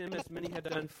reject him, as many have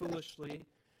done foolishly.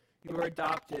 You are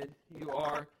adopted. You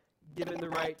are given the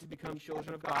right to become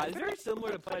children of God. It's very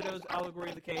similar to Plato's allegory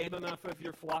of the cave. I'm not sure if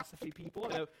you're philosophy people.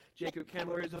 I know Jacob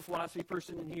Kendler is a philosophy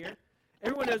person in here.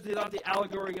 Everyone knows about the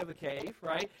allegory of the cave,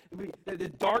 right? The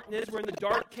darkness, we're in the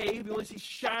dark cave. We only see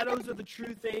shadows of the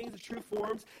true things, the true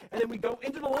forms. And then we go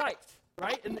into the light,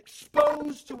 right? And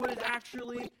exposed to what is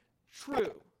actually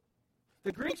true.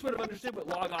 The Greeks would have understood what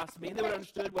logos means. They would have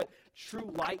understood what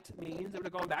true light means. They would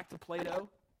have gone back to Plato.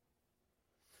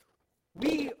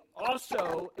 We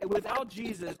also, without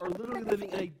Jesus, are literally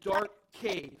living in a dark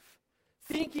cave,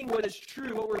 thinking what is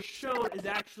true, what we're shown is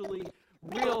actually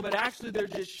real, but actually they're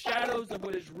just shadows of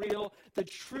what is real. The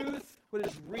truth, what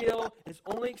is real, is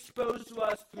only exposed to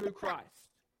us through Christ,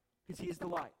 because he is the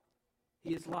light.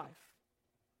 He is life.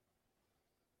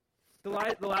 The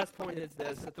last point is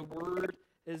this, that the Word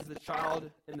is the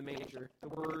child in the manger. The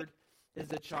Word is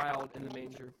the child in the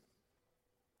manger.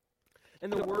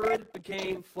 And the Word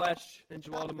became flesh and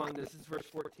dwelt among us. This is verse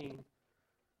 14.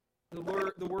 The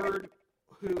Word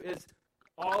who has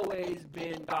always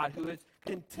been God, who is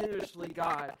continuously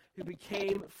God, who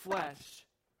became flesh.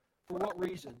 For what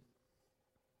reason?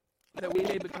 That we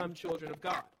may become children of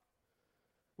God,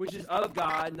 which is of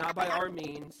God, not by our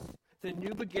means. The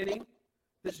new beginning,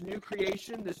 this new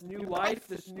creation, this new life,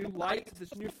 this new light,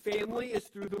 this new family is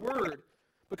through the Word.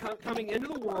 Coming into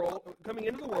the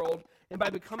world, and by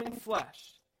becoming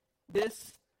flesh.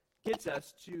 This gets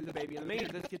us to the baby in the manger.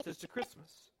 This gets us to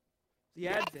Christmas, the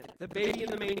Advent, the baby in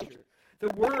the manger. The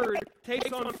Word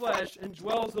takes on flesh and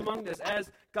dwells among us. As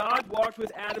God walked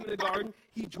with Adam in the garden,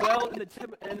 he dwelled in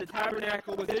the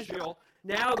tabernacle with Israel.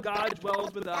 Now God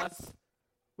dwells with us,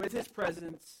 with his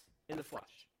presence in the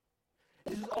flesh.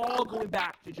 This is all going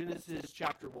back to Genesis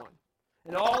chapter 1.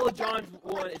 And all of John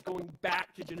 1 is going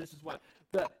back to Genesis 1.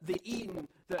 The Eden,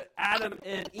 the Adam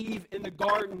and Eve in the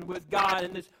garden with God,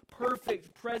 and this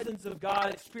perfect presence of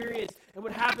God experience. And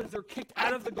what happens, they're kicked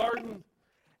out of the garden,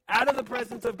 out of the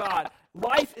presence of God.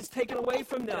 Life is taken away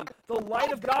from them. The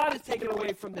light of God is taken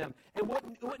away from them. And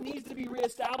what needs to be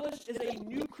reestablished is a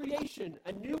new creation,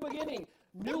 a new beginning,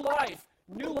 new life,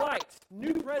 new light,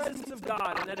 new presence of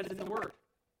God, and that is in the Word.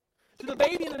 So the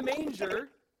baby in the manger...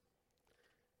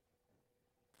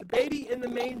 The baby in the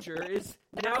manger is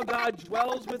now God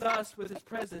dwells with us with his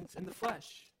presence in the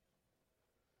flesh.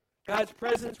 God's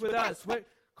presence with us. What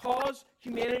caused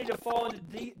humanity to fall into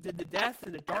the death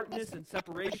and the darkness and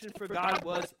separation for God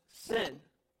was sin.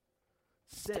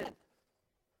 Sin.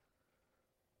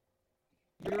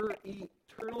 Your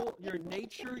eternal, your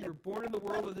nature, you're born in the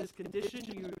world with this condition.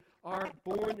 You are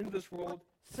born into this world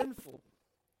sinful.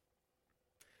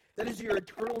 That is your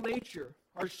eternal nature.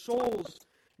 Our souls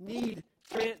need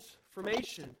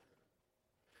transformation.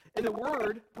 And the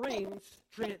Word brings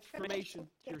transformation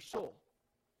to your soul.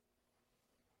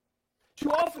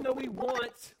 Too often, though, we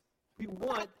want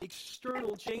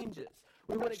external changes.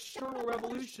 We want external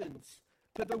revolutions.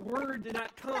 But the Word did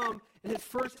not come in his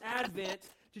first advent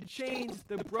to change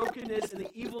the brokenness and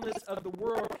the evilness of the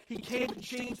world. He came to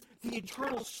change the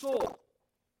eternal soul.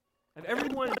 And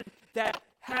everyone that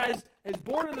is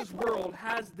born in this world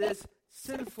has this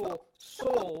sinful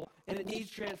soul, and it needs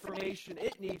transformation.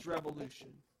 It needs revolution.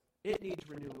 It needs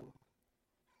renewal.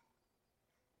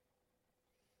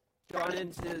 John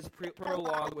ends his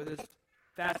prologue with this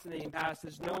fascinating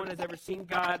passage. No one has ever seen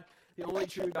God, the only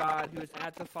true God, who is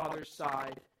at the Father's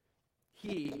side.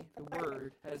 He, the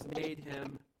Word, has made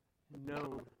him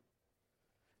known.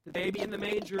 The baby in the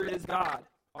manger is God,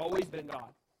 always been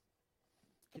God.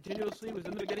 Continuously was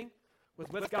in the beginning, was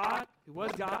with God, who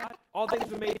was God. All things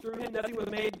were made through him. Nothing was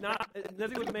made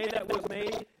that was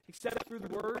made except through the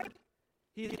Word.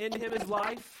 In him is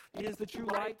life. He is the true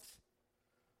light.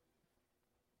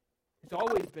 He's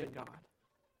always been God.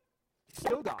 He's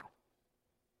still God.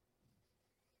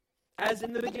 As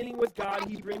in the beginning with God,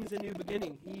 he brings a new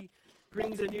beginning. He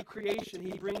brings a new creation.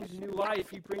 He brings new life.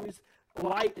 He brings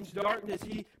light into darkness.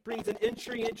 He brings an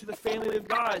entry into the family of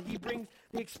God. He brings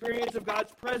the experience of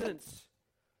God's presence.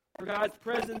 Where God's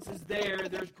presence is there,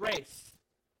 there's grace.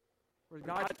 Where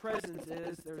God's presence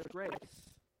is, there's grace.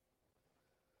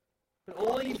 But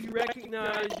only if you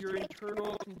recognize your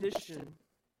internal condition.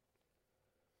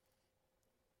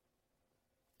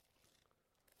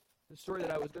 The story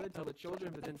that I was going to tell the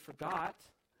children, but then forgot.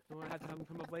 I don't have to have them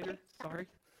come up later. Sorry.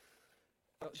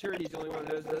 Charity's the only one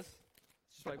that knows this.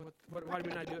 It's just like, why did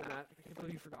we not do it, Matt? I can't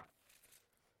believe you forgot.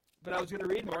 But I was going to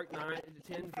read Mark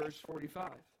 10, verse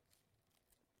 45.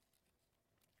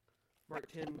 Mark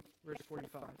 10, verse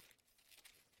 45.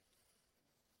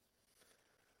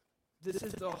 This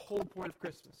is the whole point of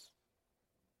Christmas.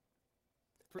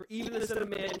 For even the Son of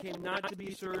Man came not to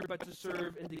be served, but to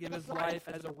serve and to give his life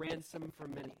as a ransom for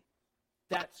many.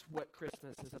 That's what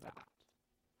Christmas is about.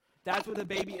 That's what the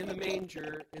baby in the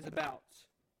manger is about.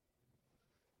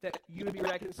 That you would be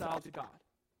reconciled to God.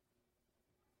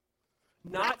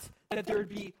 Not that there would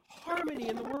be harmony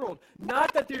in the world.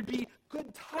 Not that there'd be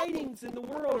good tidings in the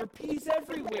world or peace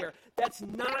everywhere. That's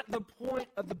not the point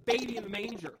of the baby in the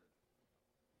manger.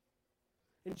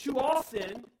 And too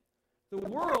often, the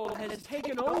world has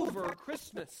taken over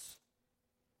Christmas.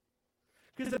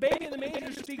 Because the baby in the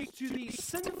manger speaks to the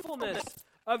sinfulness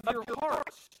of your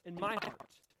heart and my heart.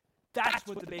 That's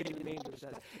what the baby in the manger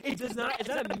says. It's not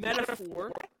a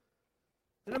metaphor.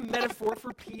 It's not a metaphor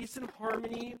for peace and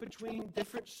harmony between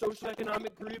different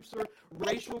socioeconomic groups or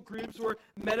racial groups, or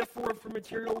metaphor for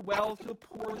material wealth, the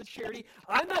poor, the charity.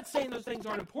 I'm not saying those things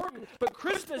aren't important, but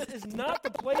Christmas is not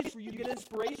the place where you get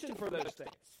inspiration for those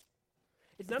things.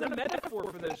 It's not a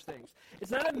metaphor for those things.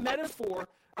 It's not a metaphor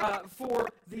for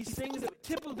these things that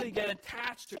typically get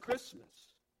attached to Christmas.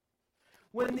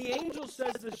 When the angel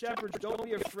says to the shepherds, "Don't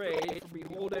be afraid, for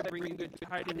behold, I bring good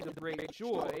tidings of great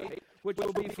joy, which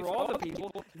will be for all the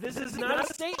people," this is not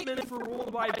a statement for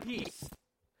worldwide peace.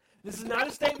 This is not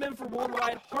a statement for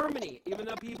worldwide harmony, even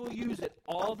though people use it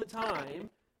all the time,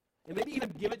 and maybe even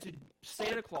give it to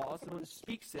Santa Claus, the one who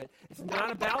speaks it. It's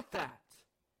not about that.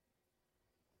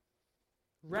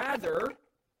 Rather,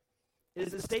 it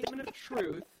is a statement of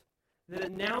truth that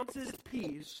announces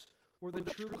peace where the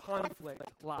true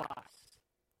conflict lies.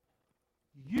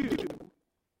 You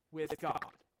with God.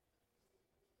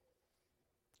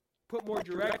 Put more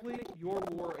directly, your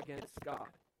war against God.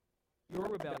 Your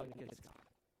rebellion against God.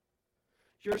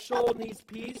 Your soul needs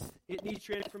peace. It needs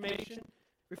transformation,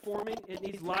 reforming. It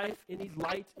needs life. It needs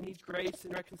light. It needs grace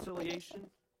and reconciliation.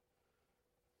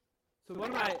 So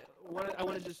I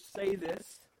want to just say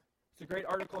this. It's a great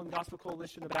article in Gospel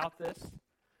Coalition about this.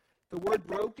 The word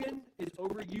broken is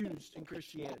overused in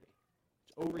Christianity.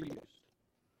 It's overused.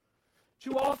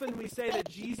 Too often we say that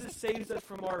Jesus saves us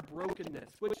from our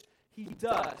brokenness, which he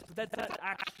does, but that's not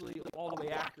actually all the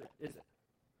way accurate, is it?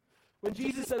 When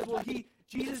Jesus says,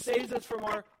 Jesus saves us from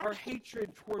our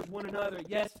hatred towards one another,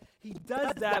 yes, he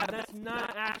does that, but that's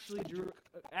not actually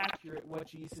accurate what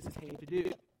Jesus came to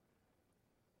do.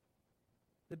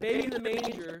 The baby in the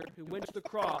manger who went to the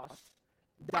cross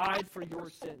died for your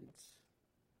sins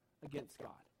against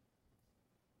God.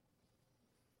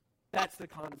 That's the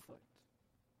conflict.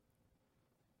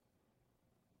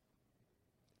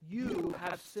 You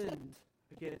have sinned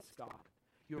against God.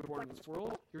 You were born in this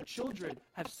world. Your children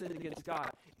have sinned against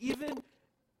God. Even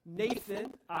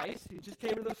Nathan Ice, who just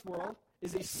came into this world,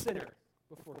 is a sinner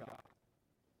before God.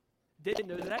 Didn't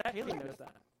know that. Haley knows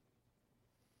that.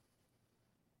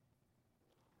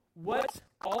 What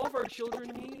all of our children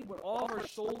need, what all of our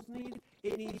souls need,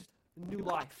 it needs new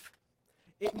life.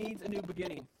 It needs a new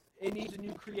beginning. It needs a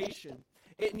new creation.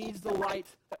 It needs the light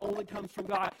that only comes from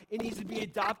God. It needs to be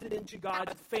adopted into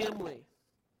God's family.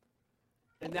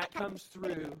 And that comes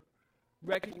through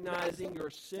recognizing your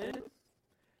sin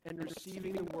and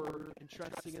receiving the Word and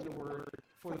trusting in the Word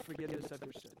for the forgiveness of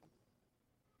your sin.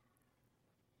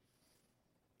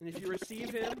 And if you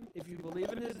receive Him, if you believe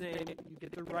in His name, you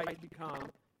get the right to become,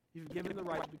 you've given the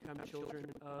right to become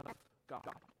children of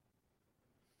God.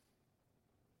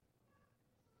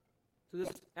 So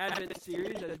this Advent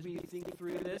series, as we think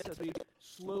through this, as we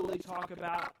slowly talk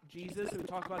about Jesus, and we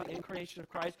talk about the incarnation of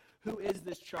Christ, who is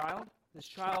this child? This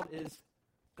child is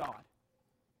God.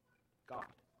 God.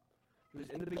 Who is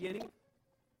in the beginning,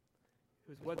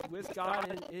 who is what's with God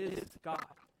and is God.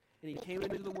 And He came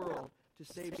into the world to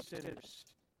save sinners.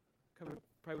 Come and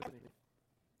pray with me.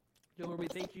 Dear Lord, we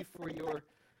thank you for your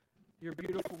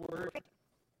beautiful word.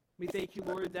 We thank you,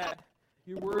 Lord, that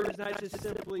your word is not just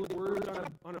simply words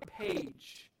on a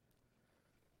page,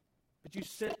 but you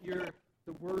sent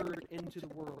the word into the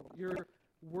world. Your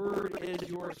word is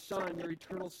your Son, your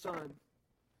eternal Son,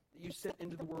 that you sent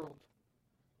into the world.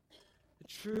 The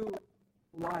true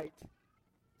light,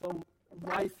 the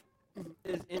life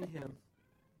is in him.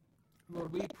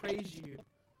 Lord, we praise you.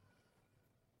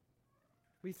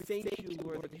 We thank you,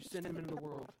 Lord, that you sent him into the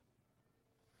world.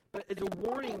 But it's a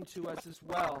warning to us as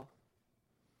well,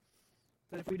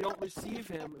 that if we don't receive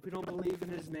him, if we don't believe in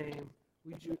his name,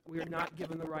 we are not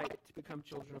given the right to become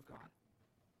children of God.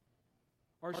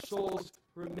 Our souls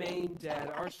remain dead.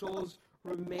 Our souls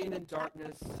remain in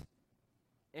darkness,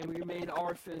 and we remain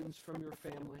orphans from your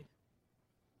family.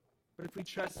 But if we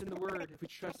trust in the Word, if we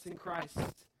trust in Christ,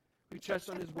 we trust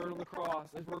on his word on the cross,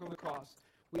 his work on the cross,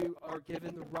 we are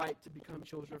given the right to become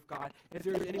children of God. If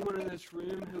there's anyone in this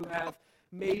room who have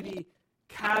maybe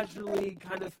casually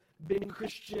kind of been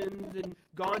Christians and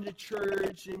gone to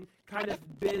church and kind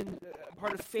of been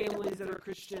part of families that are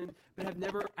Christian, but have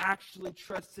never actually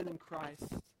trusted in Christ.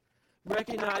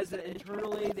 Recognize that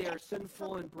internally they are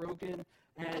sinful and broken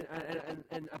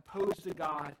and opposed to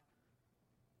God.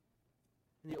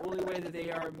 And the only way that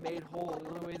they are made whole, the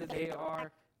only way that they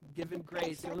are given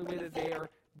grace, the only way that they are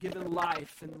given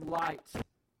life and light,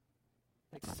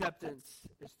 acceptance,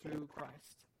 is through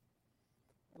Christ.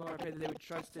 Lord, I pray that they would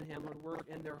trust in Him. Lord, work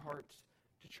in their hearts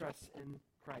to trust in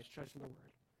Christ, trust in the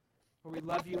Word. Lord, we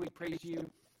love you, we praise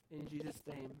you. In Jesus'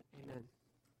 name, amen.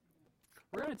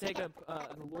 We're going to take up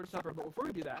the Lord's Supper, but before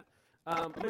we do that, I'm going